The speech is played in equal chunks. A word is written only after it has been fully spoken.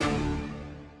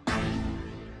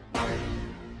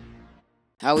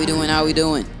How we doing? How we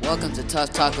doing? Welcome to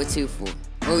Tough Talk with Tufo,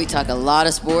 where we talk a lot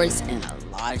of sports and a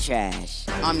lot of trash.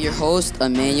 I'm your host,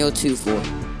 Emmanuel Tufo.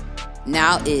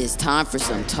 Now it is time for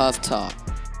some tough talk.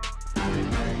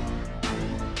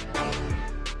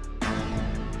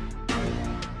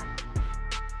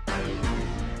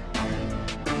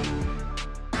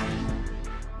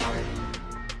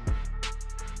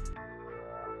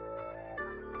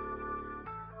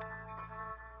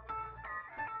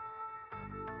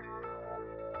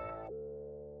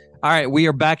 All right, we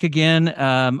are back again.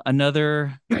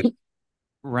 Another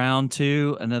round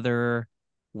two, another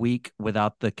week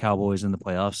without the Cowboys in the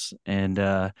playoffs, and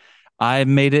I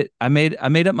made it. I made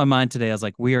up my mind today. I was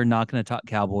like, we are not going to talk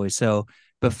Cowboys. So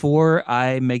before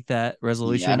I make that Yeah, I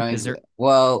resolution, don't is even. there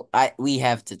Well, we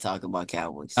have to talk about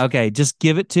Cowboys. okay? Just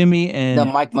give it to me, The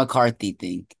and Mike McCarthy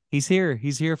thing. he's here.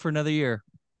 He's here for another year.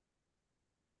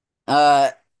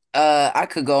 Uh, I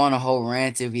could go on a whole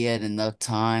rant if we had enough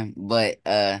time, but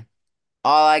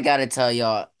all I gotta tell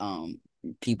y'all,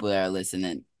 people that are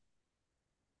listening,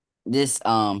 this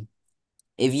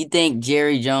if you think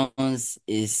Jerry Jones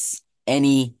is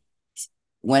any,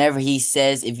 whenever he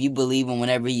says, if you believe him,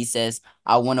 whenever he says,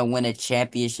 I want to win a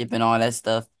championship and all that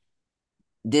stuff,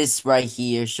 this right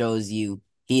here shows you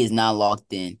he is not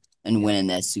locked in and winning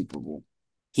that Super Bowl.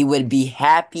 He would be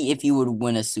happy if he would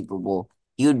win a Super Bowl.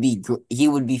 He would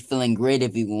be feeling great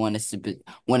if he win a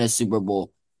Super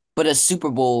Bowl. But a Super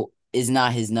Bowl is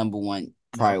not his number one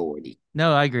No, priority.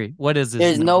 no, I agree. What is his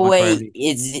There's number no one way priority?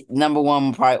 it's number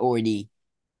one priority.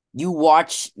 You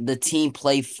watch the team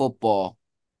play football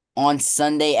on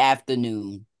Sunday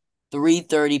afternoon,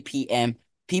 3:30 p.m.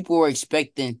 People were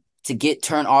expecting to get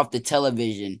turned off the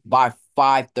television by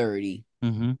 5:30,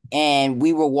 Mm-hmm. and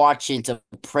we were watching to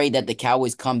pray that the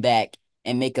Cowboys come back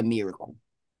and make a miracle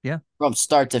Yeah. from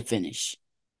start to finish.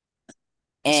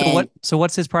 So what? And So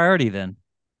what's his priority then?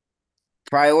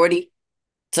 priority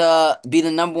to be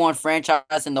the number one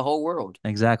franchise in the whole world,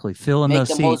 Exactly. Fill in make those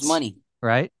the most seats, money.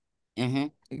 right?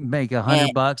 Mm-hmm. Make a And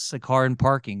hundred bucks a car and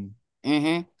parking.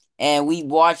 Mm-hmm. And we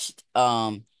watched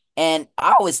and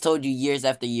I always told you years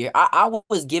after year, I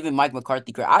was giving Mike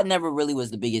McCarthy credit. I never really was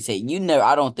the biggest hate. You never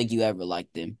I don't think you ever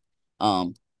liked him.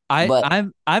 Um I but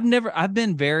I've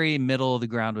been very middle of the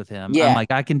ground with him. I'm yeah,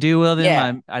 like I can do with him.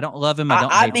 yeah. I don't love him. I I,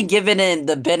 don't I've hate been him. giving him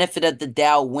the benefit of the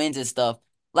doubt wins and stuff.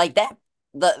 Like that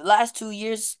the last 2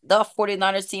 years, the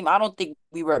 49ers team, I don't think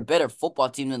we were a better football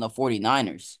team than the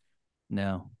 49ers.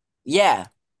 No. Yeah.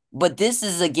 But this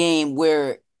is a game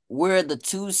where we're the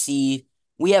two seed.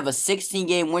 We have a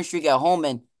 16-game win streak at home,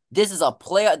 and this is a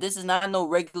playoff. This is not no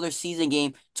regular season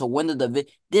game to win the division.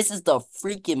 This is the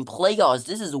freaking playoffs.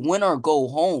 This is win or go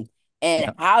home. And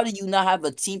Yeah. how do you not have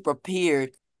a team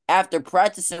prepared after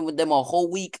practicing with them a whole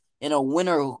week in a win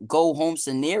or go home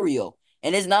scenario?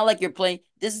 And it's not like you're playing.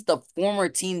 This is the former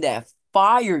team that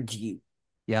fired you,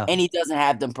 Yeah. and he doesn't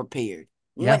have them prepared.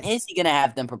 Yeah. When is he gonna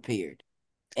have them prepared?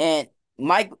 And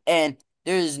Mike, and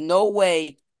there's no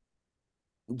way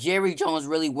Jerry Jones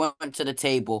really went to the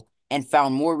table and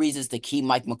found more reasons to keep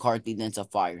Mike McCarthy than to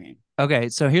fire him. Okay.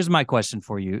 So here's my question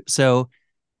for you. So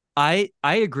I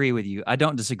agree with you. I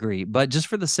don't disagree. But just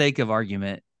for the sake of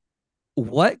argument,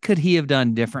 what could he have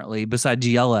done differently besides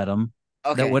yell at them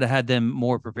that would Okay, have had them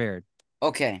more prepared?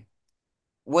 okay.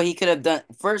 What he could have done,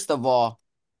 first of all,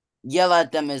 yell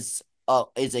at them is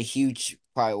a huge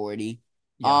priority.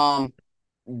 Yeah. Um,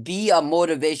 be a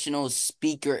motivational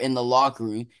speaker in the locker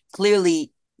room.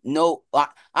 Clearly, no.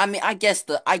 I mean, I guess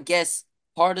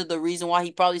part of the reason why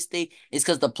he probably stayed is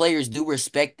because the players do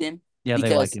respect him. Yeah.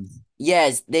 They like Because him.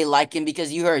 yes, they like him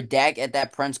because you heard Dak at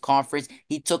that press conference.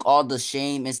 He took all the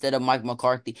shame instead of Mike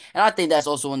McCarthy, and I think that's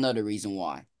also another reason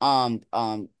why.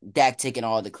 Dak taking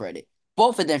all the credit.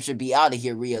 Both of them should be out of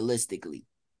here realistically.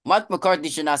 Mike McCarthy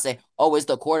should not say, "Oh, it's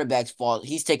the quarterback's fault.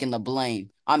 He's taking the blame."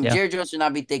 Yeah. Jerry Jones should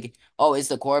not be thinking, "Oh, it's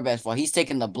the quarterback's fault. He's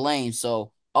taking the blame."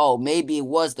 So, oh, maybe it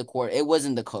was the quarter. It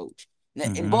wasn't the coach.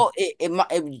 Mm-hmm. Both.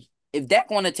 If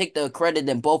Dak want to take the credit,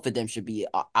 then both of them should be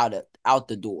out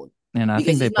the door And I think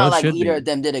because they it's not both like should either be. of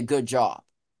them did a good job.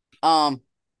 Um.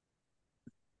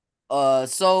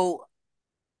 So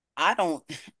I don't.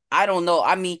 I don't know.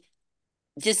 I mean,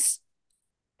 just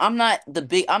I'm not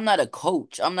a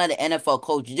coach. I'm not an NFL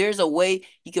coach. There's a way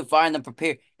you can find them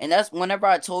prepared. And that's whenever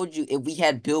I told you if we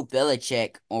had Bill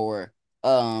Belichick or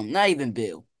not even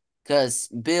Bill. Cause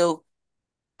Bill,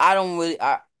 I don't really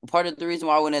I part of the reason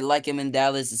why I wouldn't like him in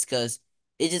Dallas is because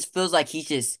it just feels like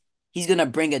he's gonna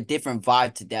bring a different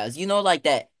vibe to Dallas. You know, like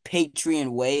that Patriot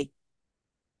way.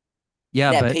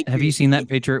 Yeah. That But have you Patriot seen that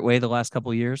Patriot way the last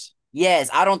couple of years? Yes,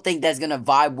 I don't think that's gonna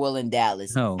vibe well in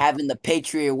Dallas. No. Having the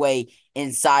Patriot way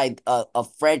inside a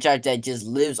franchise that just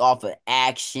lives off of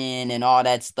action and all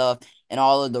that stuff and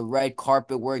all of the red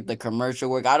carpet work, the commercial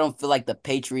work. I don't feel like the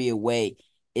Patriot way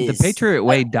The is Patriot like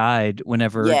way died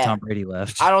whenever yeah. Tom Brady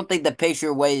left. I don't think the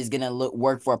Patriot way is gonna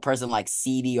work for a person like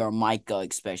CD or Micah,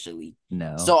 especially.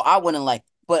 No. So I wouldn't like,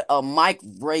 but Mike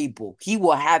Vrabel, he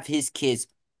will have his kids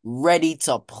ready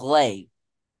to play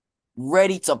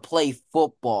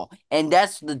football. And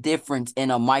that's the difference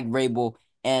in a Mike Vrabel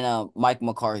and a Mike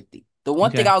McCarthy. The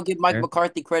one thing Okay. I'll give Mike Fair.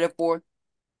 McCarthy credit for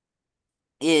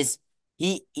is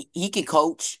he can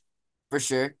coach for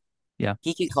sure. Yeah.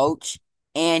 He can coach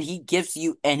and he gives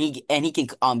you and he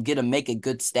can get a make a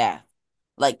good staff.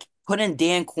 Like putting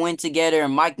Dan Quinn together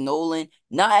and Mike Nolan,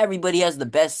 not everybody has the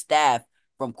best staff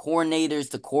from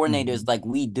coordinators to coordinators Mhm. like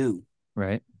we do.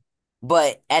 Right.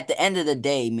 But at the end of the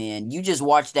day, man, you just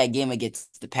watch that game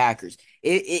against the Packers.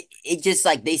 It just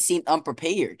like they seemed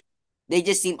unprepared. They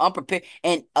just seem unprepared.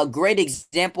 And a great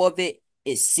example of it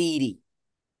is CD.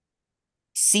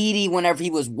 CD, whenever he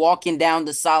was walking down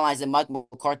the sidelines and Mike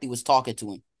McCarthy was talking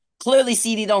to him. Clearly,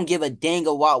 CD don't give a dang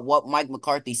about what Mike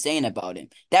McCarthy's saying about him.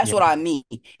 That's Yeah. what I mean.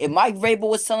 If Mike Vrabel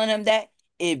was telling him that,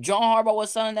 if John Harbaugh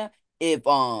was telling that, if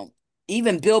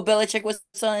even Bill Belichick was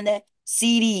telling that,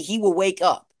 CD he will wake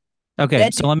up. Okay.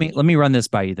 That So let me run this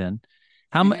by you then.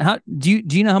 Mhm. How do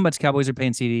you know how much Cowboys are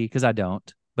paying CD? Because I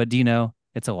don't. But do you know?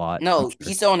 It's a lot, I'm No, sure.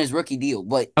 he's still on his rookie deal,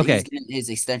 but he's Okay. getting his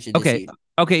extension this Okay. year.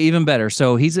 Okay, even better.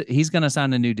 So he's going to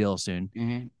sign a new deal soon.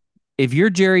 hmm If you're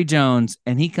Jerry Jones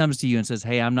and he comes to you and says,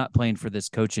 "Hey, I'm not playing for this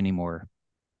coach anymore,"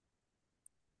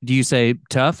 do you say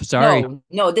tough? Sorry. No,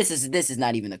 no, this is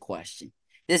not even a question.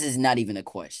 This is not even a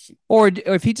question. Or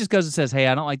if he just goes and says, "Hey,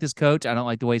 I don't like this coach. I don't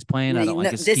like the way he's playing. I don't like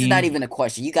No, his this is not scheme." even a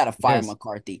question. You got to It fire is.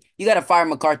 McCarthy. You got to fire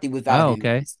McCarthy without Oh, him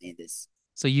okay. even saying this.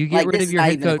 So you get Like rid this of is your not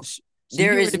head even a. coach. So you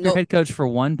There get is rid of your no head coach for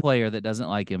one player that doesn't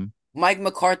like him. Mike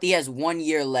McCarthy has 1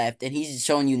 year left, and he's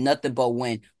showing you nothing but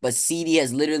win. But CD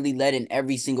has literally led in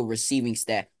every single receiving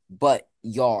stat, but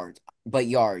yards,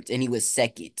 and he was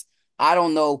second. I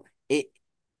don't know it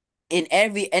in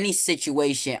any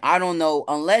situation. I don't know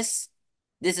unless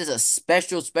this is a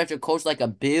special coach like a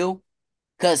Bill,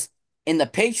 because in the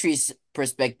Patriots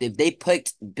perspective, they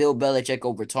picked Bill Belichick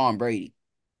over Tom Brady.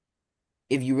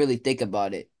 If you really think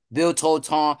about it, Bill told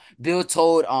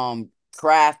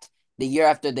Kraft the year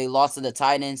after they lost to the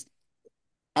Titans,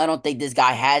 I don't think this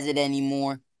guy has it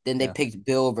anymore. Then they Yeah. picked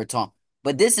Bill over Tom.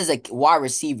 But this is a wide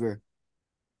receiver,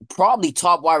 probably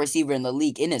top wide receiver in the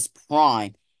league in his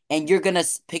prime, and you're gonna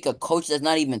pick a coach that's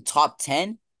not even top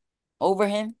 10 over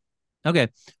him. Okay.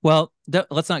 Well,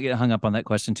 let's not get hung up on that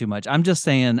question too much. I'm just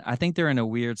saying, I think they're in a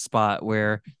weird spot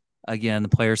where, again, the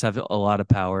players have a lot of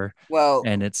power, Well,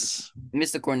 and it's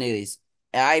Mr. Cornelius,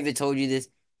 I even told you this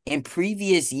in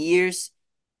previous years.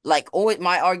 Like, always,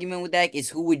 my argument with that is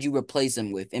who would you replace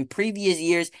him with? In previous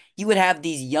years, you would have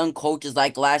these young coaches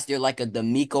like last year, like a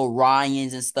D'Amico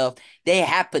Ryans and stuff. They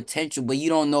have potential, but you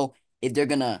don't know if they're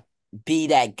gonna be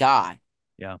that guy.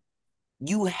 yeah.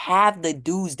 You have the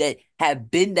dudes that have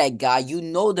been that guy. You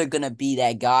know they're gonna be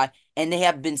that guy, and they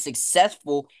have been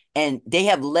successful, and they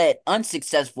have led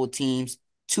unsuccessful teams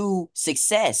to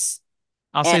success.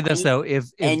 I'll say And this though, if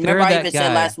and remember, they're I that even said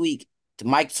guy, last week to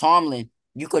Mike Tomlin,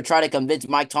 you could try to convince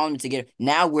Mike Tomlin to get.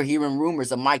 Now we're hearing rumors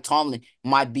that Mike Tomlin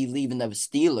might be leaving the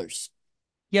Steelers.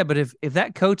 yeah, but if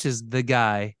that coach is the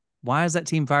guy, why is that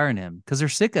team firing him? Because they're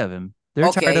sick of him. They're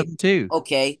tired of Okay, him too.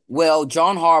 okay. Well,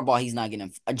 John Harbaugh, he's not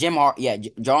getting Jim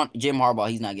Harbaugh,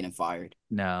 he's not getting fired.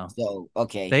 No, So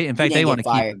okay, they in he fact they didn't want get to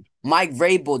keep fired. him. Mike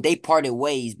Vrabel, they parted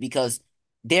ways because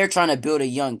they're trying to build a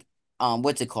young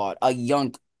what's it called? A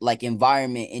young like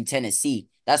environment in Tennessee.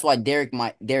 That's why Derrick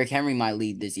Henry might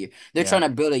leave this year. They're Yeah. trying to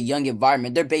build a young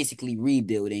environment. They're basically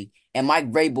rebuilding. And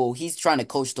Mike Vrabel, he's trying to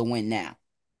coach to win now.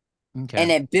 Okay.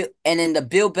 And then the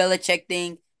Bill Belichick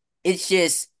thing, it's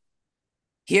just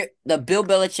here the Bill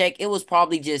Belichick, it was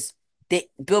probably just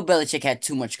Bill Belichick had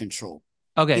too much control.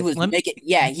 Okay. He was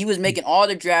making all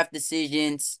the draft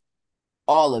decisions,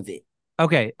 all of it.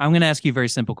 Okay. I'm going to ask you a very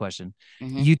simple question.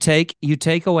 hmm You take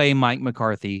away Mike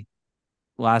McCarthy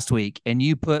last week, and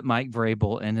you put Mike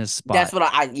Vrabel in his That's spot.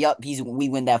 what we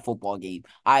win that football game.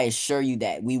 I assure you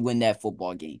that we win that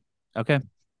football game. Okay.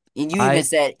 And I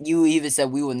you even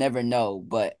said we will never know,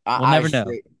 but will never know.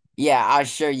 I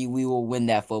assure you we will win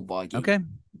that football game. Okay.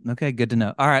 Okay, good to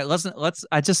know. All right, let's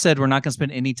I just said we're not going to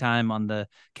spend any time on the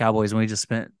Cowboys and we just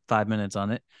spent 5 minutes on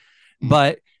it. Mhm.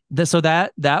 But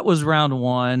that was round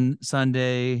 1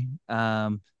 Sunday,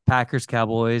 Packers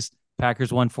Cowboys.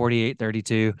 Packers won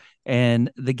 48-32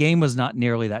 and the game was not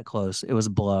nearly that close. It was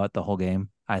a blowout the whole game,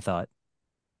 I thought.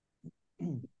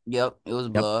 Yep, it was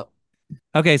Yep. blow up.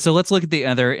 Okay, so let's look at the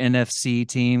other NFC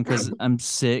team because I'm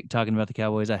sick talking about the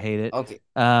Cowboys. I hate it. Okay.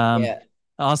 Um, Yeah.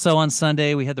 Also on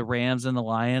Sunday we had the Rams and the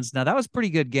Lions. Now that was a pretty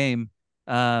good game.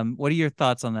 What are your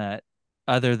thoughts on that?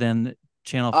 Other than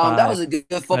Channel That Five was a good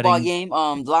football cutting, game.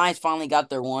 The Lions finally got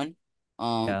their one.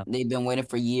 yeah, They've been waiting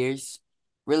for years.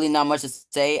 Really not much to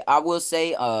say. I will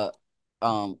say,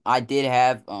 I did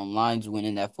have Lions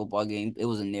winning that football game. It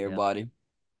was a near yeah. body.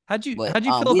 But How'd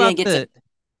you feel we didn't about get to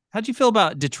how'd you feel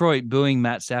about Detroit booing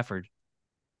Matt Stafford?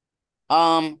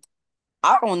 um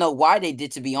I don't know why they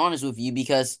did, to be honest with you,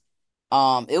 because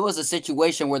it was a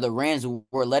situation where the Rams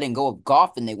were letting go of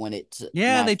Goff and they wanted to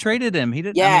Yeah, they Matt. traded him. He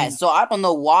didn't. I Yeah, mean, so I don't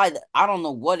know why. I don't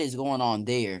know what is going on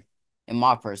there, in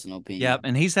my personal yeah, opinion.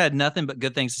 and he's had nothing but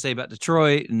good things to say about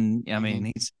Detroit. And I Hmm.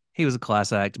 mean, he was a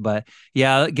class act. But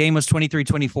yeah, the game was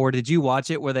 23-24. Did you watch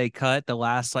it where they cut the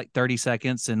last like 30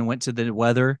 seconds and went to the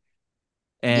weather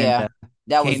and Yeah,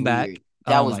 that was came back? weird.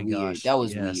 That Oh was my weird. gosh. That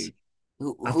was Yes. weird.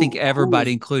 Who I think who who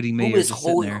everybody, is including me, are just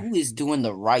sitting there. who is doing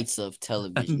the rights of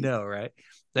television? No, right?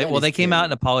 That Well, is they came out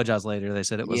and terrible. apologized later. They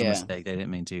said it was a Yeah. mistake. They didn't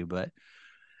mean to, but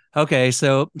okay,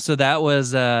 so that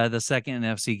was the second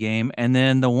NFC game, and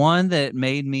then the one that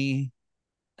made me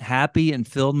happy and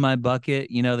filled my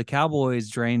bucket. You know, the Cowboys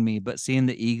drained me, but seeing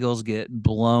the Eagles get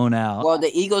blown out. Well,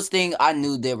 the Eagles thing, I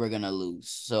knew they were gonna lose.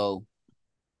 So,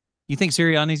 You think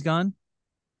Sirianni's gone?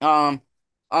 um,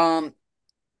 um,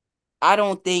 I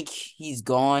don't think he's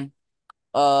gone.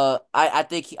 I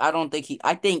don't think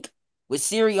I think with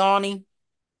Sirianni,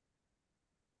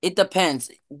 it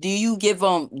depends. Do you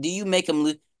make him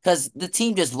lose? Because the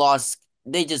team just lost.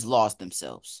 They just lost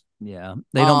themselves. Yeah,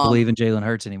 they don't Um, believe in Jalen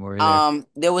Hurts anymore either.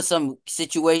 there was some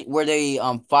situation where they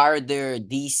fired their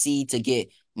DC to get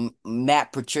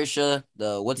Matt Patricia,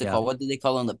 the what's it Yeah, called? What did they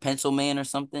call him? The Pencil Man or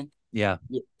something? yeah,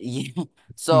 Yeah.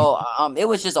 So it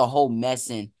was just a whole mess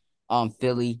in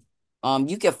Philly.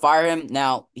 You can fire him.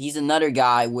 Now he's another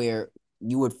guy where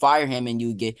you would fire him and you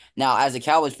would get now as a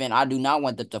Cowboys fan, I do not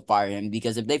want them to fire him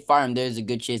because if they fire him, there's a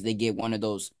good chance they get one of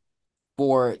those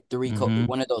mm-hmm.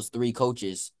 one of those three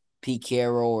coaches, Pete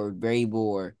Carroll or Vrabel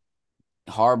or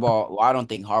Harbaugh. Well, I don't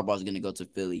think Harbaugh's gonna go to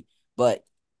Philly, but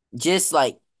just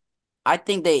like I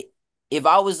think they, if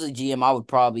I was a GM, I would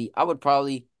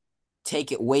probably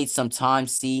take it, wait some time,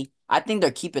 see. I think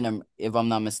they're keeping him, if I'm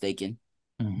not mistaken.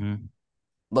 Mm-hmm.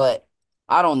 But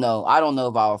I don't know. I don't know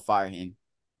if I would fire him.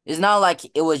 It's not like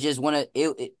it was just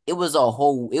it was a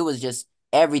whole it was just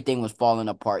everything was falling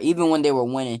apart. Even when they were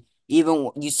winning,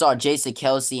 even you saw Jason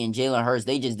Kelsey and Jalen Hurts,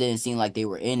 they just didn't seem like they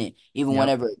were in it. Even Yep,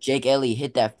 whenever Jake Elliott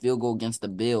hit that field goal against the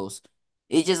Bills,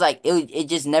 it just like it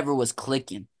just never was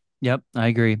clicking. yep, I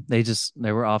agree. They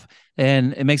were off,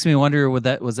 and it makes me wonder: was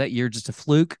that year just a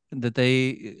fluke that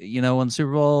they won the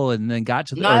Super Bowl and then got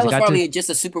to the No, or it they was got to probably just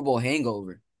a Super Bowl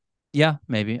hangover. Yeah,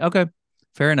 maybe. Okay.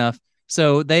 Fair enough.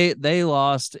 So they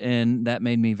lost and that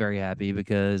made me very happy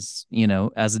because,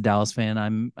 as a Dallas fan,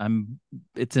 I'm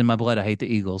it's in my blood. I hate the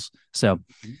Eagles. So,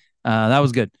 that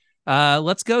was good.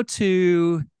 Let's go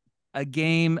to a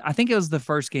game. I think it was the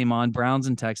first game on Browns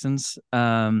and Texans.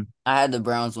 I had the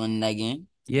Browns winning that game,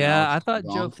 and I Yeah, I was thought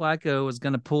Joe wrong. Flacco was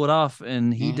going to pull it off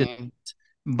and he did. Hmm.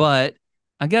 But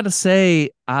I got to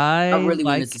say I I really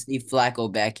wanted to like see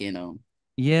Flacco back in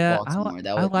yeah, Baltimore.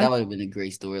 I That like would have been a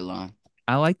great storyline.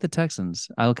 I like the Texans.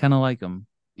 I kind of like them.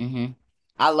 Hmm.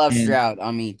 I love And Stroud.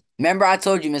 I mean, remember I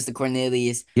told you, Mr.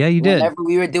 Cornelius, yeah, you did. whenever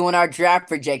we were doing our draft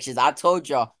projections, I told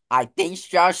y'all I think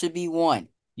Stroud should be one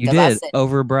You because I did said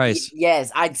over Bryce.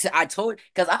 yes. I told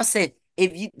because I said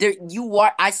if you there you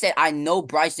are I said I know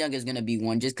Bryce Young is gonna be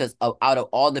one just because out of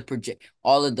all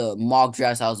of the mock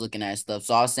drafts I was looking at and stuff.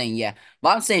 So I was saying yeah, but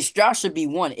I'm saying Stroud should be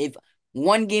one. If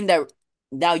one game that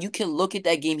now you can look at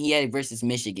that game he had versus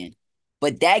Michigan.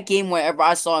 But that game, whenever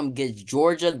I saw him against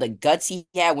Georgia, the guts he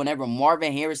had whenever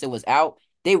Marvin Harrison was out,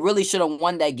 they really should have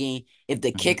won that game if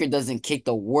the Mhm. kicker doesn't kick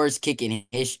the worst kick in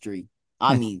history.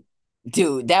 I mean,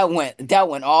 dude, that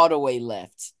went all the way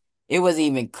left. It wasn't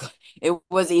even it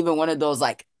wasn't even one of those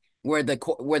like where the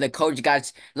coach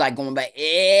got like going back.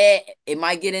 It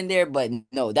might get in there, but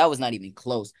no, that was not even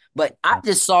close. But I Yeah.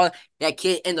 just saw that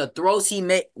kid and the throws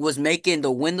he was making,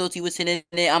 the windows he was hitting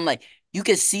it. I'm like, you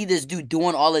can see this dude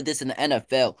doing all of this in the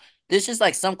NFL. There's just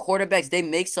like some quarterbacks, they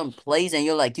make some plays, and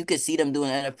you're like, you can see them doing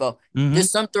NFL. Hmm.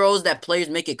 There's some throws that players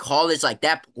make at college, like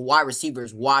that wide receiver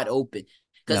is wide open.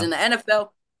 Because Yeah. in the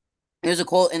NFL, there's a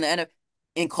quote in the NFL.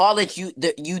 In college,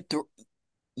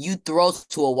 you throw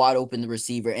to a wide open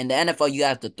receiver. In the NFL, you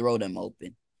have to throw them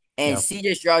open. And Yeah.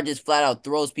 CJ Stroud just flat out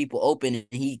throws people open and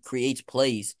he creates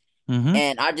plays. Hmm.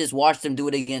 And I just watched him do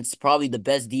it against probably the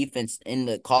best defense in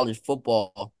the college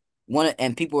football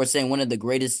and people were saying one of the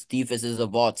greatest defenses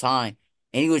of all time,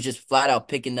 and he was just flat out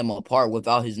picking them apart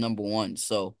without his number one.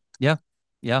 So, Yeah,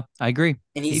 yeah, I agree.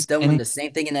 and he's He's doing the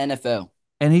same thing in the NFL.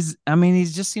 I mean, he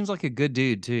just seems like a good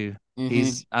dude too.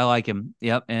 Mm-hmm. I like him.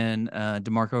 Yep. And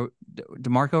Demarco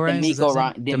Ryan's, is that D'Amico, his name?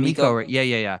 Ryan, D'Amico, D'Amico, right? Yeah,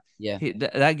 yeah, yeah. yeah.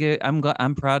 That good.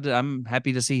 I'm proud. I'm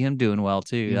happy to see him doing well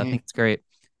too. I Mm-hmm. think it's great.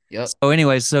 Yep. So,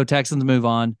 anyways, so Texans move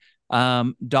on.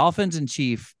 Dolphins and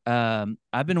Chief.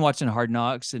 I've been watching Hard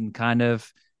Knocks and kind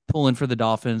of pulling for the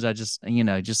Dolphins. I just,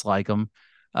 just like them.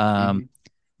 Um, Mm-hmm.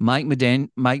 Mike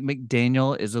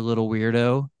McDaniel is a little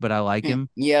weirdo, but I like him.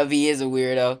 Yeah, he is a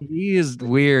weirdo. He is But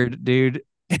weird, dude.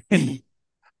 And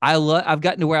I've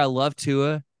gotten to where I love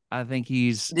Tua. I think I did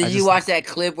you just watch that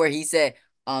clip where he said,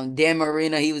 Dan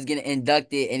Marino, he was getting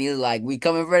inducted, and he was like, "We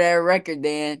coming for that record,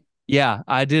 Dan." yeah,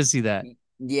 I did see that.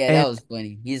 Yeah, that And was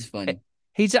funny. He's funny.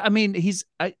 I mean,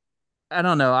 I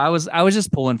don't know. I was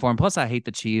just pulling for him. Plus I hate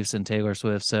the Chiefs and Taylor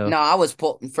Swift, so No, I was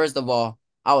first of all,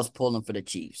 I was pulling for the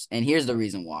Chiefs, and here's the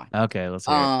reason why. okay, let's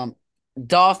hear it. Um,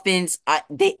 Dolphins,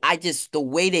 I just the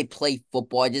way they play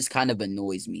football just kind of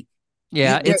annoys me. You,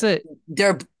 Yeah,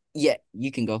 they're yeah.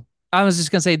 You can go. I was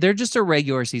just gonna say they're just a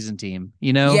regular season team,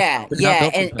 you know? Yeah, They're not yeah,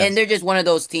 built for the and post. they're just one of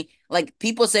those teams. Like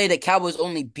people say the Cowboys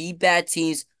only beat bad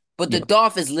teams, but the Yep.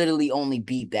 Dolphins literally only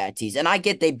beat bad teams. And I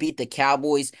get they beat the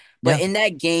Cowboys, but Yeah. in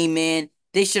that game, man,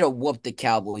 they should have whooped the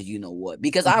Cowboys. You know what?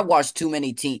 Because I Mhm. watched too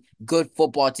many good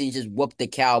football teams just whoop the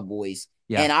Cowboys,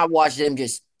 Yeah. and I watched them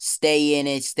just stay in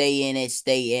it, stay in it,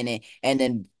 stay in it, and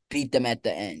then beat them at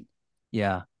the end.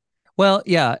 Yeah. Well,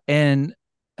 yeah, and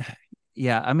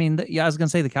yeah, I mean, yeah, I was gonna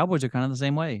say the Cowboys are kind of the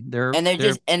same way. They're And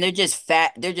they're just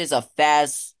fat. They're just a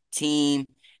fast team.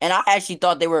 And I actually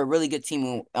thought they were a really good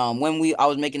team when we I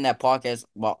was making that podcast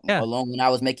yeah, alone when I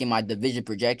was making my division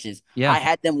projections. yeah. I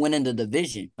had them winning the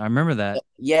division. I remember that.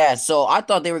 Yeah, so I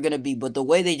thought they were gonna be, but the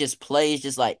way they just play is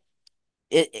just like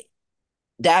it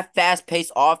that fast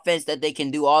paced offense that they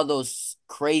can do all those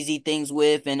crazy things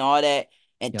with and all that.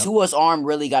 And Yep. Tua's arm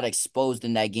really got exposed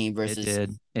in that game It versus did.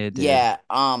 It did. yeah.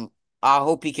 I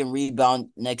hope he can rebound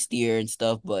next year and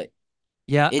stuff, but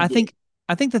Yeah, it did.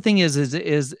 I think the thing is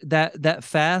that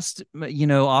fast,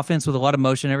 offense with a lot of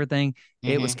motion and everything,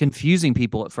 it was Mhm. confusing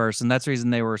people at first, and that's the reason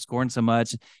they were scoring so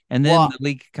much. And then Well, the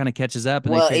league kind of catches up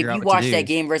and they Well, figure if out you what to watch that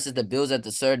do. game versus the Bills at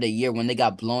the start of the year when they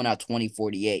got blown out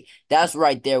 20-48, that's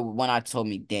right there when I told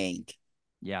me, dang.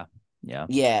 Yeah. Yeah.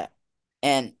 Yeah.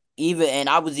 And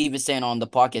I was even saying on the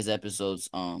podcast episodes,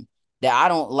 that I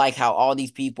don't like how all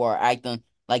these people are acting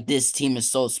like this team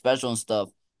is so special and stuff.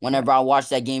 Yeah. Whenever I watched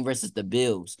that game versus the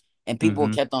Bills, and people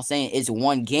Mm-hmm. kept on saying it's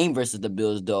one game versus the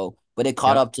Bills though, but it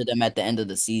caught Yep. up to them at the end of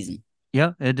the season.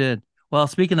 Yeah, it did. Well,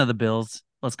 speaking of the Bills,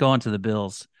 let's go on to the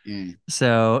Bills. Mm.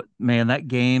 So, man, that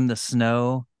game, the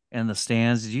snow and the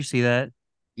stands, did you see that?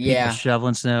 People Yeah.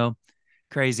 shoveling snow. You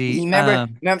Crazy.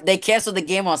 remember they canceled the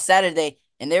game on Saturday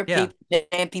and they're Yeah.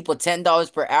 paying people $10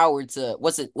 per hour to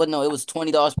what's it? What no, it was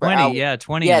 $20 per 20, hour. yeah,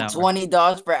 20 an Yeah, hour.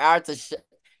 $20 per hour to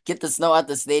get the snow out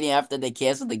the stadium after they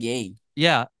canceled the game.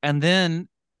 Yeah. And then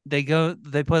they play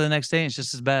the next day and it's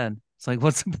just as bad. It's like,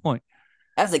 what's the point?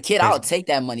 As a kid, I Crazy. would take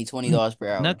that money, $20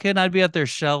 per No hour. kidding. I'd be out there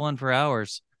shoveling for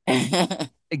hours.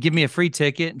 Give me a free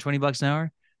ticket and 20 bucks an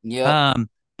hour. Yep. Um,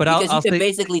 but Because you I'll could say,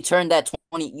 basically turn that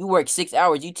 20, you work 6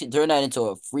 hours, turn that into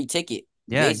a free ticket,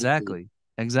 yeah, basically. exactly.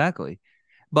 Exactly.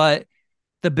 But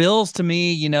the Bills to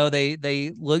me,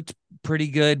 they looked pretty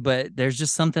good, but there's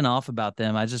just something off about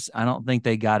them. I don't think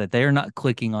they got it. They are not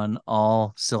clicking on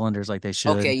all cylinders like they Okay,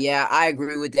 should. yeah, I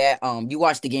agree with that. You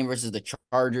watched the game versus the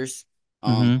Chargers.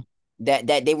 Um, Mm-hmm.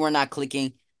 that they were not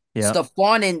clicking. Yeah.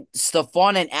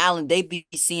 Stephon and Allen, they be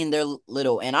seeing their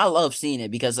little, and I love seeing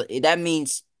it because that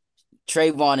means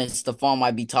Trayvon and Stephon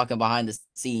might be talking behind the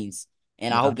scenes,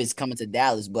 and I Yeah. hope it's coming to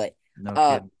Dallas. But No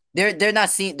uh, kidding. they're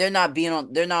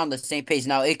not on the same page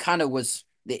now. It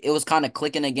was kind of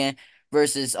clicking again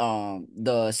versus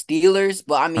the Steelers,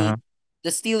 but I Uh-huh. mean the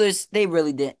Steelers they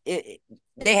really didn't.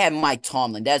 They had Mike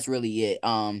Tomlin. That's really it.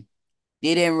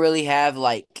 They didn't really have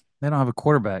like They don't have a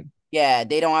quarterback. yeah,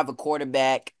 they don't have a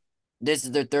quarterback. This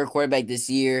is their third quarterback this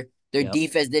year. Their Yep.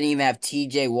 defense didn't even have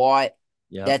TJ Watt.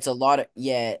 Yep. That's a lot of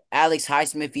yeah. Alex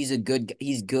Highsmith,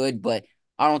 he's good, but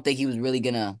I don't think he was really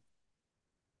gonna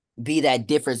be that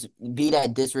difference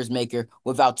maker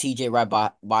without TJ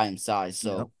right by his side. Yep.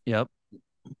 So Yep.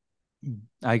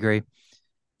 I agree.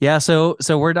 Yeah, so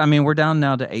we're down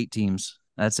now to 8 teams.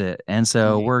 That's it. And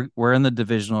so mhm. we're in the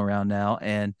divisional round now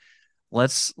and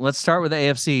let's start with the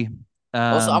AFC.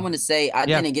 Also, I want to say I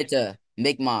Yeah. didn't get to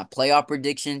make my playoff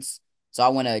predictions, so I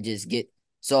want to just get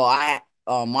so I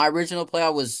my original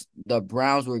playoff was the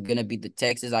Browns were gonna beat the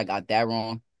Texans. I got that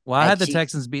wrong. Well, I At had the Chiefs.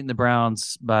 Texans beating the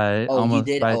Browns by Oh, you almost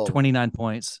did? by Oh, 29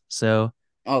 points. So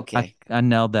okay. I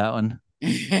nailed that one.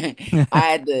 I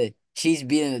had the Chiefs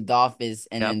beating the Dolphins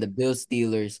and Yep. then the Bills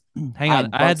Steelers. Hang I on.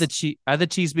 had Bucks. I had the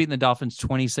Chiefs beating the Dolphins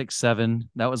 26-7.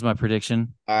 That was my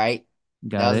prediction. All right. That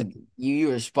Got was it. you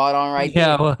were spot on right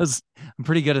Yeah, there. I was. I'm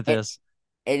pretty good at And, this.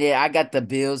 and then I got the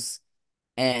Bills.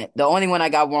 And the only one I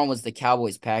got wrong was the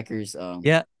Cowboys Packers.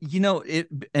 Yeah, it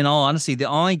in all honesty, the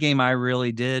only game I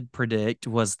really did predict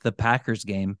was the Packers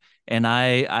game. And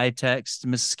I text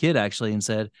Mrs. Kidd actually and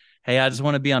said, "Hey, I just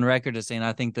want to be on record as saying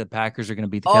I think the Packers are going to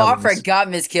beat the Oh, I Cowboys." forgot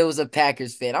Miss Kill was a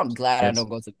Packers fan. I'm glad I Yes. don't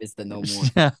go to Vista no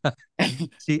more.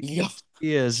 she Yo,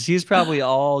 she is. She's probably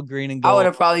all green and I would gold.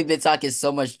 have probably been talking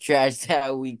so much trash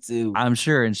that week too. I'm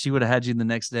sure, and she would have had you the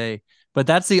next day. But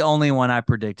that's the only one I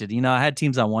predicted. I had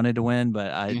teams I wanted to win,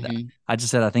 but I Hmm. I just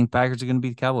said I think Packers are going to beat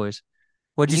the Cowboys.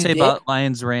 What'd you You say did? about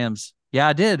Lions Rams? Yeah,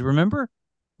 I did. Remember?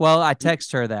 Well, I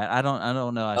text her that. I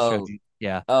don't know. I showed Oh, you.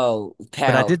 Yeah, oh, but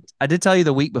I pal. did. I did tell you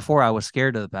the week before I was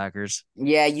scared of the Packers.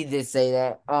 Yeah, you did say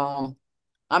that.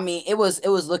 I mean, it was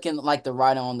looking like the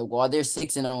writing on the wall. They're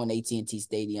 6-0 in AT&T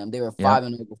Stadium. They were Yep.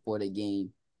 5-0 before the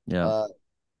game. Yep. Uh,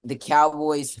 the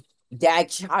Cowboys, Dak.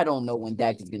 I don't know when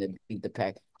Dak is gonna beat the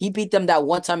Pack. He beat them that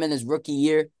one time in his rookie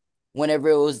year, whenever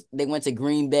it was they went to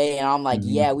Green Bay, and I'm like, Hmm.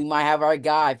 yeah, we might have our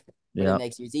guy for the Yep.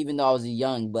 next years. Even though I was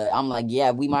young, but I'm like,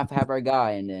 yeah, we might have our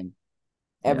guy. And then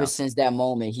ever Yep. since that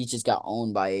moment, he just got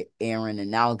owned by Aaron, and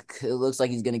now it looks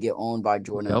like he's gonna get owned by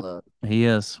Jordan Yep. Love. He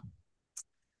is.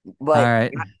 All But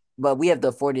right. but we have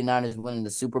the 49ers winning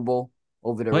the Super Bowl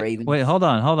over the Wait. Wait. Ravens. Hold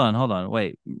on.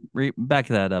 Wait. Back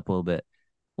that up a little bit.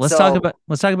 So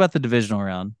Let's talk about the divisional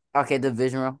round. okay,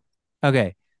 division round.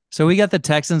 Okay. So we got the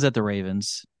Texans at the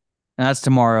Ravens. And that's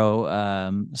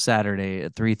tomorrow, Saturday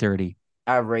at 3:30.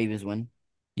 I have Ravens win.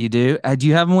 You do? Do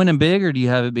you have them winning big or do you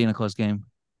have it being a close game?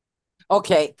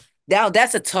 Okay, now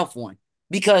that's a tough one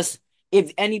because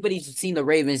if anybody's seen the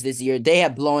Ravens this year, they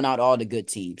have blown out all the good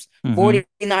teams. Mm-hmm.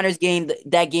 49ers game,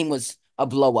 that game was a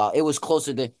blowout. It was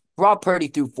closer to Brock Purdy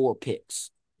threw 4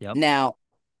 picks. Yep. Now,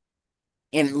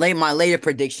 in my later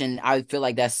prediction, I feel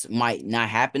like that's might not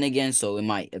happen again, so it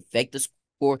might affect the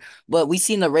score. But we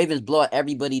seen the Ravens blow out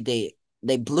everybody.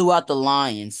 They blew out the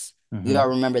Lions. We Mm-hmm. all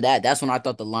remember that. That's when I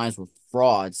thought the Lions were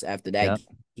frauds after that Yep. game.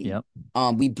 Yep.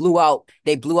 They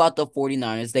blew out the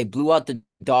 49ers. They blew out the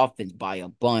Dolphins by a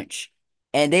bunch.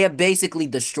 And they have basically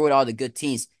destroyed all the good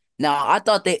teams. Now, I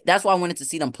thought that's why I wanted to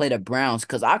see them play the Browns,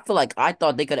 because I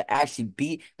thought they could have actually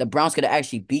beat the Browns could have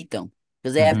actually beat them.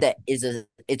 Because they have Mm-hmm. that is a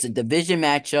it's a division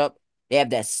matchup. They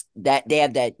have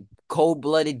that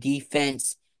cold-blooded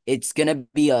defense. It's gonna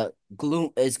be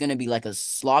like a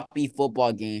sloppy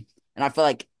football game. And I feel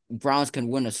like Browns can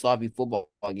win a sloppy football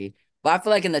game. But I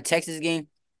feel like in the Texas game,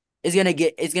 it's gonna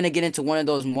get into one of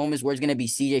those moments where it's gonna be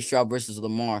CJ Stroud versus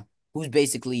Lamar, who's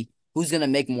gonna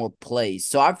make more plays.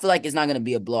 So I feel like it's not gonna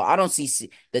be a blow. I don't see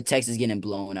the Texans getting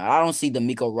blown out. I don't see the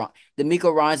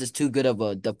Miko Ryans is too good of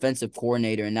a defensive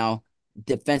coordinator and now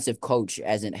defensive coach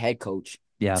as a head coach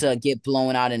Yeah. to get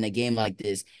blown out in a game like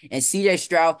this. And CJ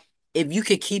Stroud, if you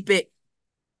could keep it,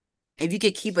 if you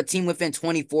could keep a team within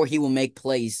 24, he will make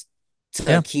plays to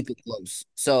Yeah. keep it close.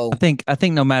 So I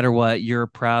think no matter what, you're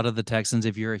proud of the Texans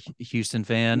if you're a Houston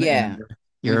fan and yeah.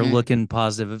 you're Hmm. looking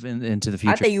positive into the I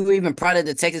future. think you were even proud of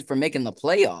the Texans for making the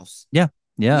playoffs. Yeah.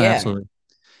 Yeah, Yeah. absolutely.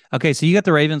 Okay, so you got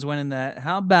the Ravens winning that.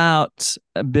 How about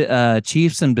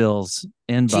Chiefs and Bills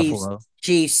in Chiefs, Buffalo?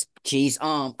 Chiefs.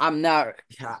 I'm not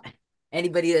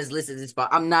anybody that's listened to this spot.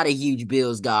 I'm not a huge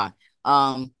Bills guy.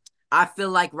 Um, I feel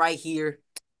like right here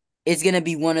it's gonna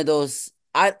be one of those.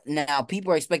 I now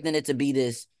people are expecting it to be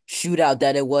this shootout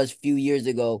that it was a few years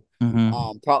ago. Mm-hmm.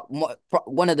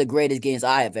 One of the greatest games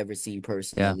I have ever seen Yeah,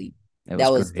 personally. it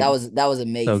was That great. was that was So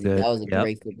amazing. That good. was a Yep.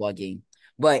 great football game.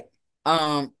 But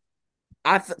um,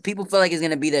 people feel like it's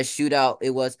gonna be that shootout.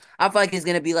 I feel like it's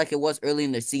gonna be like it was early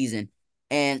in the season.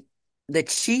 And the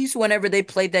Chiefs, whenever they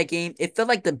played that game, it felt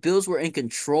like the Bills were in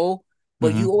control.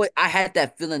 But Mm-hmm. I had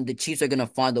that feeling the Chiefs are gonna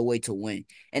find a way to win.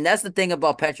 And that's the thing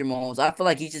about Patrick Mahomes. I feel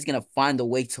like he's just gonna find a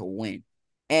way to win.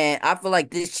 And I feel like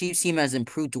this Chiefs team has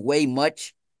improved way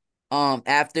much.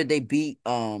 After they beat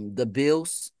the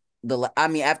Bills,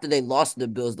 after they lost to the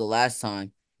Bills the last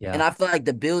time. And Yeah. I feel like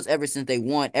the Bills, ever since they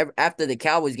won, after the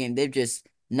Cowboys game, they've just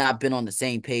not been on the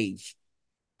same page.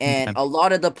 And Okay. a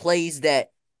lot of the plays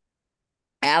that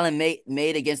Allen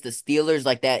made against the Steelers,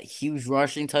 like that huge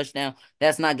rushing touchdown,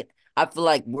 that's not. I feel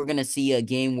like we're gonna see a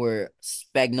game where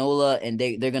Spagnola and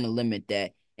they're gonna limit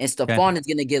that, and Okay. Stephon is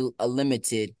gonna get a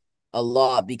limited a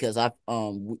lot because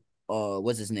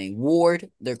what's his name, Ward,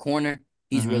 their corner,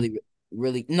 he's Mm-hmm.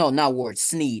 really no, not Ward,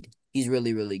 Sneed. He's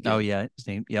really, really Oh good. yeah, his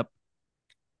name. Yep.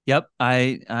 Yep.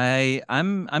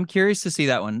 I'm curious to see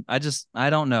that one. I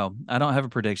don't know. I don't have a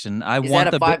prediction. I Is that want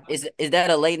a the five? Is that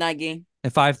a late night game?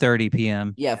 at 5:30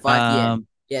 p.m. Yeah, five.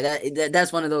 Yeah, yeah.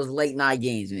 That's one of those late night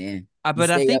games, man. You But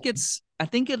stay up. I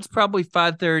think it's probably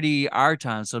 5:30 our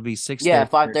time, so it'll be Yeah, 6:30 your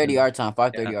 5:30 time. our time.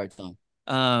 Five Yeah. thirty our time.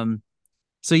 Um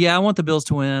so yeah, I want the Bills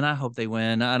to win. I hope they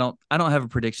win. I don't have a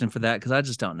prediction for that cuz I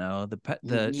just don't know.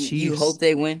 The You hope Chiefs.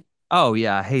 they win. Oh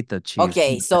yeah, I hate the Chiefs.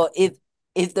 Okay, so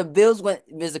if the Bills win,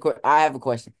 I have a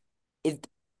question. If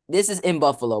this is in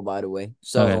Buffalo, by the way, Okay.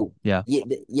 so Yeah. yeah,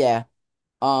 yeah.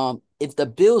 If the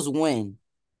Bills win,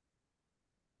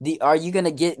 the are you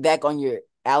gonna get back on your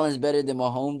Allen's better than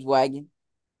Mahomes wagon?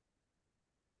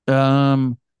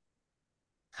 Um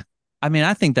I mean,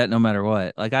 I think that no matter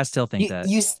what. Like I still think that.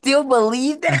 You still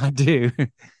believe that I do.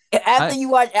 after I you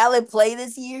watch Allen play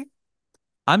this year?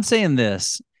 I'm saying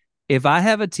this. If I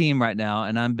have a team right now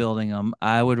and I'm building them,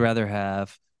 I would rather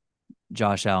have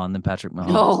Josh Allen than Patrick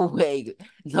Mahomes. No way,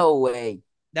 no way.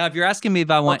 Now, if you're asking me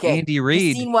if I want Okay, Andy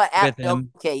Reid with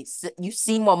him, you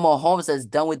seen what Mahomes has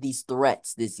done with these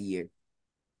threats this year.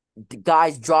 The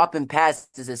guys dropping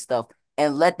passes and stuff,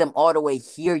 and let them all the way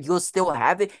here. You'll still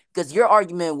have it because your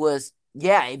argument was,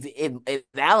 yeah, if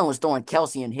Allen was throwing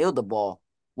Kelsey and Hill the ball,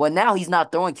 well now he's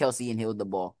not throwing Kelsey and Hill the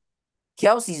ball.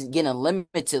 Kelsey's getting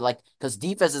limited, like because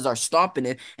defenses are stopping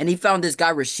it, and he found this guy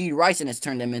Rashid Rice and has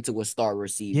turned him into a star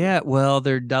receiver. yeah, well,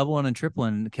 they're doubling and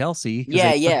tripling Kelsey because they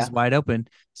Yeah, know he's yeah. wide open.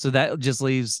 So that just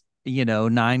leaves,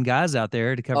 nine guys out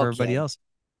there to cover everybody Okay, else.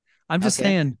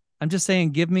 okay. I'm just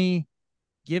saying, give me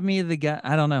the guy.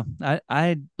 I don't know.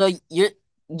 So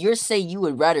you're saying you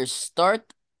would rather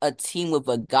start a team with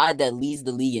a guy that leads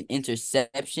the league in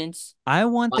interceptions I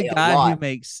want by the a guy who lot.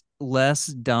 makes less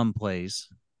dumb plays.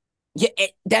 Yeah,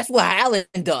 that's what Allen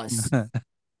does.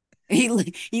 He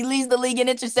leads the league in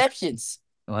interceptions.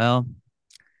 Well,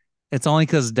 it's only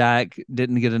because Dak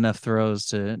didn't get enough throws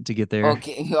to get there.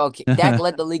 Okay, okay. Dak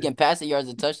led the league in passing yards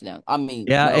and touchdowns. I mean,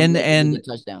 Yeah, no, he led the league in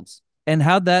touchdowns. and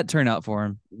how'd that turn out for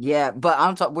him, Yeah, but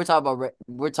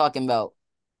we're talking about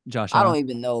Josh I don't Allen?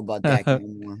 even know about Dak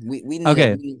anymore. We need to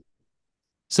Okay,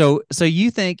 so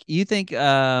you think for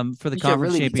the we should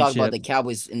conference really be talking about championship? the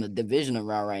Cowboys in the divisional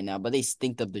round right now, but they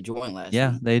stinked up the joint last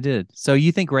Yeah, week. they did. So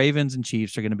you think Ravens and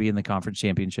Chiefs are going to be in the conference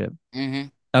championship? Hmm.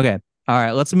 Okay. All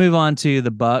right, let's move on to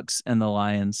the Bucks and the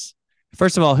Lions.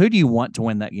 First of all, who do you want to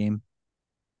win that game?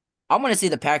 I want to see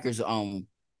the Packers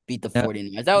beat the Yeah.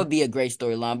 49ers. That would be a great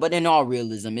storyline, but in all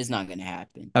realism, it's not gonna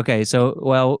happen. Okay, so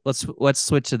well, let's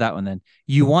switch to that one then.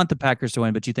 You want the Packers to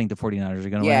win, but you think the 49ers are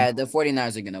going to win? Yeah, the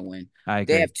 49ers are gonna win. I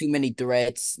They agree. have too many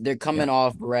threats. They're coming Yep.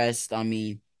 off rest. I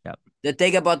mean, Yep. the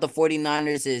thing about the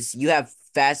 49ers is you have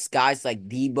fast guys like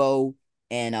Debo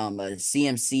and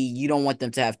CMC. You don't want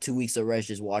them to have 2 weeks of rest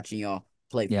just watching y'all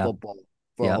play Yep. football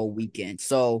for a Yep. whole weekend.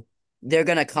 So they're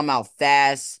gonna come out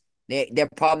fast. They're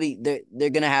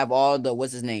gonna have all the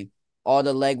what's his name? All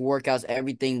the leg workouts,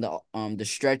 everything, the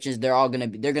stretches, they're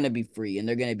gonna be free and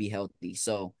they're gonna be healthy.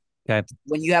 So Okay.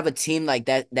 when you have a team like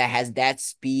that has that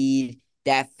speed,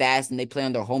 that fast, and they play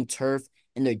on their home turf,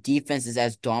 and their defense is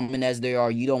as dominant as they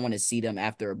are, you don't want to see them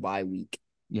after a bye week.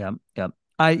 Yep. Yep.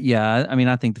 I mean,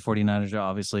 I think the 49ers are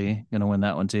obviously going to win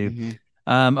that one too.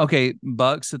 Mm-hmm. Okay,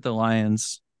 Bucks at the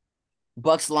Lions.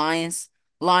 Bucks Lions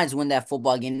win that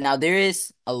football game. Now there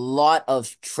is a lot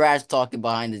of trash talking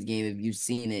behind this game if you've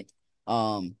seen it.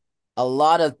 Um, a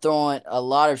lot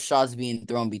of shots being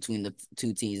thrown between the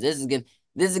two teams. This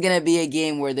is gonna be a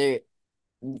game where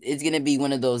it's gonna be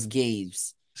one of those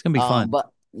games. It's going to be fun. But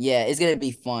yeah, it's gonna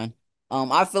be fun.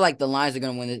 I feel like the Lions are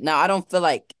gonna win it. Now I don't feel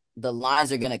like the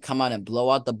Lions are gonna come out and blow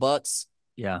out the Bucks.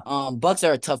 Yeah. Bucks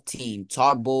are a tough team,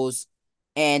 Todd Bowles.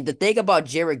 And the thing about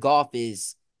Jared Goff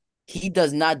is he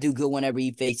does not do good whenever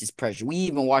he faces pressure. We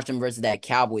even watched him versus that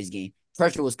Cowboys game.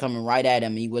 Pressure was coming right at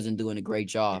him. And he wasn't doing a great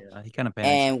job. Yeah, he kind of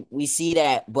panics. And we see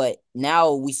that, but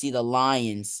now we see the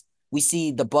Lions, we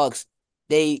see the Bucks.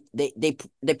 They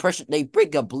pressure they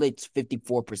break a blitz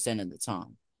 54% of the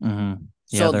time. Mm-hmm.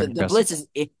 Yeah, So they're the aggressive. blitz is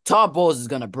Todd Bowles is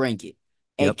gonna bring it.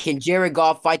 And Yep. can Jared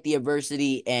Goff fight the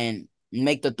adversity and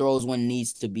make the throws when it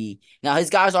needs to be? Now his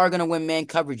guys are gonna win man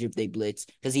coverage if they blitz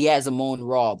because he has them on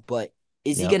raw. But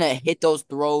is he Yep. gonna hit those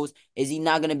throws? Is he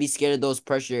not gonna be scared of those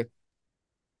pressure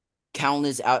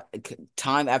countless out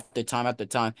time after time after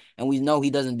time? And we know he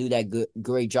doesn't do that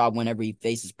great job whenever he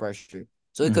faces pressure.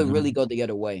 So it could really Mm-hmm. go the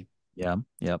other way. Yeah.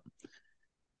 Yep.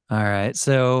 All right.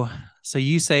 So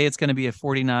you say it's going to be a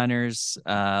 49ers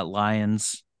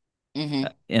Lions Mm-hmm.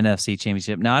 NFC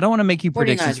championship. Now, I don't want to make you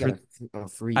 49 predictions got for a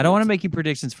free I don't want to what's make you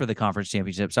predictions for the conference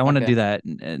championships. I want to okay. do that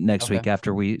next Okay. week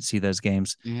after we see those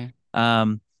games. Mm-hmm.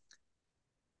 Um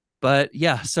But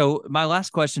yeah, so my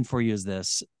last question for you is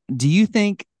this. Do you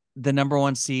think the number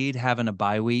one seed having a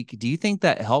bye week, do you think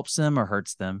that helps them or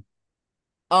hurts them?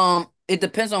 It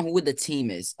depends on who the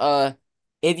team is.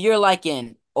 If you're like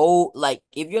an old, like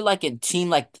if you're like a team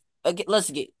like, okay, let's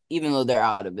get even though they're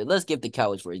out of it, let's give the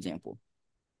Cowboys for example.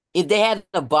 If they had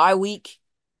a bye week,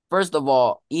 first of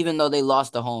all, even though they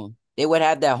lost the home, they would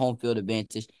have that home field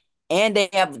advantage, and they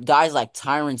have guys like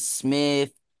Tyron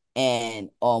Smith and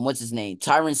what's his name,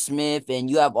 Tyron Smith, and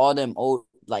you have all them old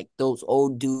like those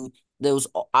old dude, those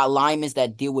alignments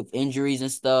that deal with injuries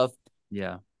and stuff.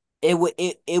 Yeah. It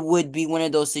would be one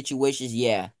of those situations.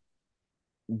 Yeah,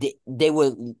 they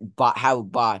would have a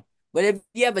bye. But if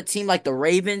you have a team like the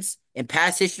Ravens in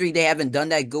past history, they haven't done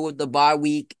that good with the bye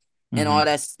week and all Mm-hmm.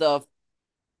 that stuff.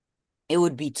 It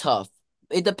would be tough.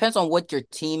 It depends on what your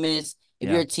team is. If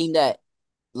you're Yeah. a team that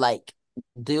like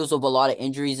deals with a lot of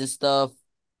injuries and stuff,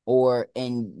 or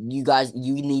and you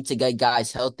need to get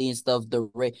guys healthy and stuff,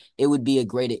 it would be a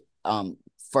great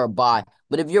for a bye.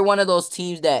 But if you're one of those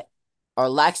teams that are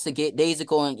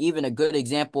lackadaisical, and even a good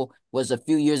example was a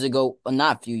few years ago,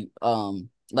 not few,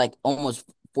 like almost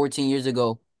 14 years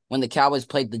ago when the Cowboys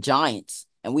played the Giants,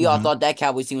 and we all Mm-hmm. thought that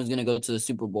Cowboys team was gonna go to the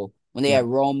Super Bowl when they Yep. had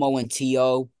Romo and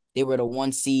T.O. They were the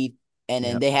one seed, and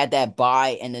then Yep. they had that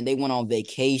bye, and then they went on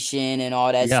vacation and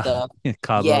all that Yeah. stuff.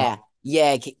 Cabo. Yeah,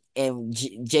 yeah, and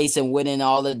Jason Witten and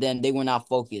all of them, they were not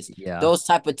focused. Yeah. Those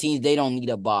type of teams, they don't need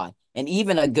a bye. And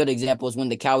even a good example is when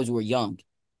the Cowboys were young.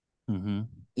 Mm-hmm.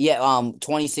 Yeah,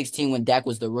 2016 when Dak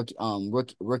was the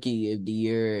rookie of the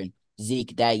year and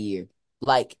Zeke that year.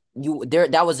 Like you there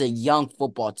that was a young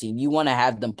football team. You want to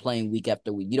have them playing week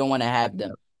after week. You don't want to have them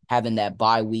Yep. having that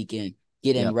bye week and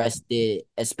getting Yep. rested,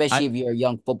 I especially if you're a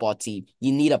young football team.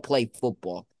 You need to play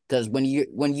football because when you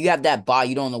have that bye,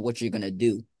 you don't know what you're gonna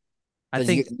do I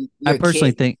because you're think I you're a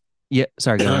personally kid. think yeah,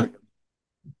 sorry, go ahead.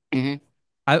 Hmm.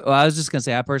 I was just gonna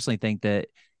say I personally think that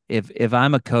if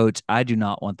I'm a coach, I do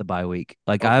not want the bye week.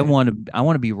 Like Okay. I want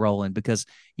to be rolling because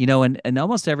in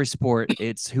almost every sport,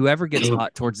 it's whoever gets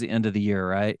hot towards the end of the year,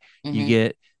 right? You Hmm.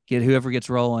 get whoever gets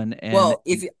rolling and Well,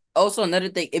 if also another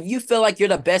thing, if you feel like you're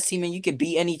the best team and you could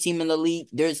beat any team in the league,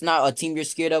 there's not a team you're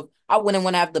scared of. I wouldn't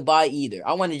want to have to buy either.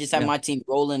 I want to just have yeah, my team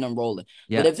rolling and rolling.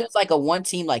 But yeah, if it's like a one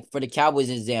team, like for the Cowboys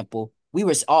example, we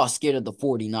were all scared of the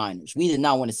 49ers. We did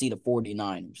not want to see the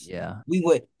 49ers. yeah, We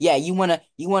would, yeah, you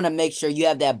wanna make sure you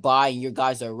have that buy and your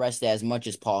guys are rested as much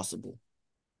as possible.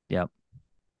 yeah.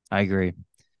 I agree.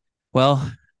 Well,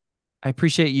 I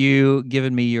appreciate you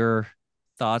giving me your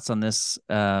thoughts on this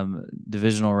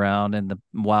divisional round and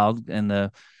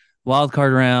the wild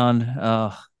card round.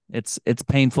 It's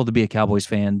painful to be a Cowboys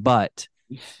fan, but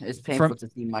It's from painful to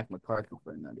see Mike McCarthy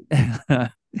for another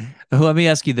year. let me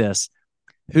ask you this: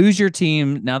 Who's your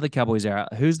team now? The Cowboys are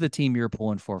out. Who's the team you're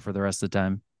pulling for the rest of the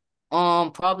time?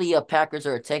 Probably a Packers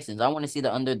or a Texans. I want to see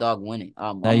the underdog winning.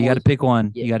 Now I'm you got to always pick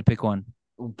one. yeah. You got to pick one.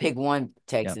 Pick one, Yep.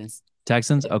 Texans.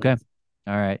 Texans. Okay. Texans.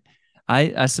 All right.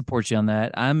 I support you on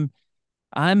that.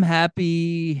 I'm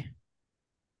happy.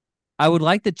 I would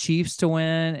like the Chiefs to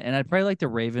win, and I'd probably like the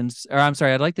Ravens. Or I'm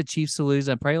sorry, I'd like the Chiefs to lose.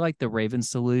 I'd probably like the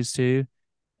Ravens to lose too.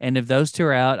 And if those two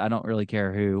are out, I don't really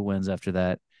care who wins after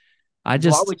that. I Why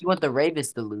just, would you want the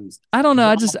Ravens to lose? I don't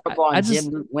know. John Harbaugh I and just,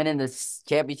 Winning the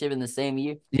championship in the same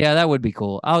year. yeah, that would be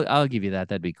cool. I'll give you that.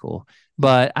 That'd be cool.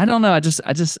 But I don't know.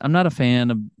 I'm not a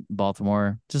fan of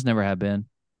Baltimore. Just never have been.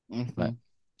 But Mm-hmm.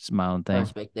 it's my own I thing.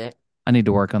 respect that. I need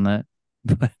to work on that.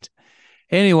 But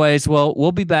anyways, well,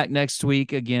 we'll be back next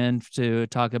week again to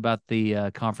talk about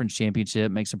the conference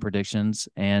championship, make some predictions,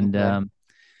 and Okay.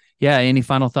 yeah. Any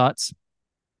final thoughts?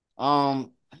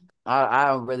 Um,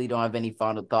 I really don't have any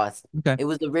final thoughts. Okay. It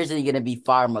was originally gonna be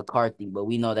fire McCarthy, but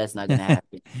we know that's not gonna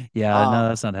happen. Yeah, Um, no,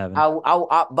 that's not happening.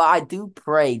 but I do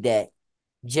pray that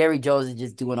Jerry Jones is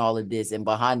just doing all of this, and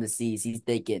behind the scenes,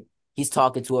 he's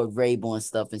talking to a Vrabel and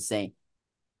stuff, and saying,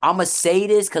 "I'm gonna say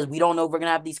this because we don't know if we're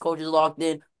gonna have these coaches locked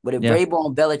in, but if Yeah, Vrabel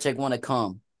and Belichick want to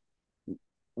come,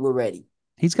 we're ready."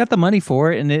 he's got the money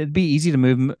for it, and it'd be easy to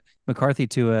move McCarthy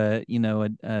to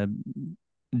a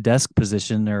desk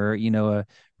position or a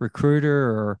recruiter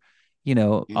or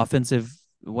Mm. offensive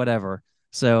whatever.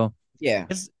 So Yeah.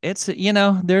 it's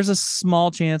there's a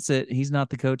small chance that he's not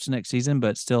the coach next season,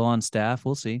 but still on staff.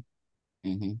 We'll see.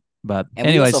 Hmm. But And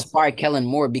we also anyways, fired Kellen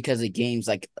Moore because of games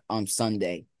like on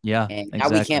Sunday, yeah, and now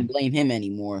we exactly. can't blame him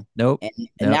anymore. Nope. And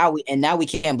Nope. now we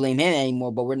can't blame him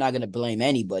anymore. But we're not gonna blame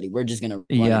anybody. We're just gonna run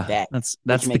it Yeah, back, which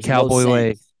that's the makes no cowboy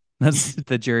way. sense. That's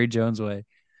the Jerry Jones way.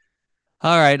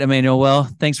 All right, Emmanuel. Well,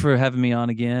 thanks for having me on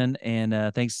again,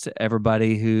 and thanks to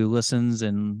everybody who listens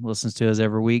to us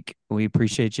every week. We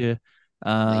appreciate you.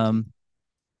 Thank you.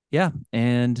 Yeah,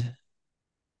 and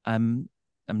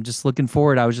I'm just looking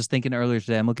forward. I was just thinking earlier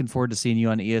today. I'm looking forward to seeing you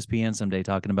on ESPN someday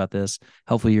talking about this.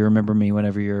 Hopefully, you remember me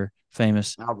whenever you're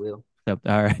famous. I will. So,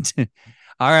 all right,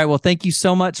 all right. Well, thank you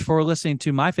so much for listening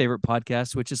to my favorite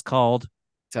podcast, which is called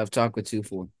Tough Talk with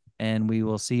 2-4. and we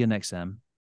will see you next time.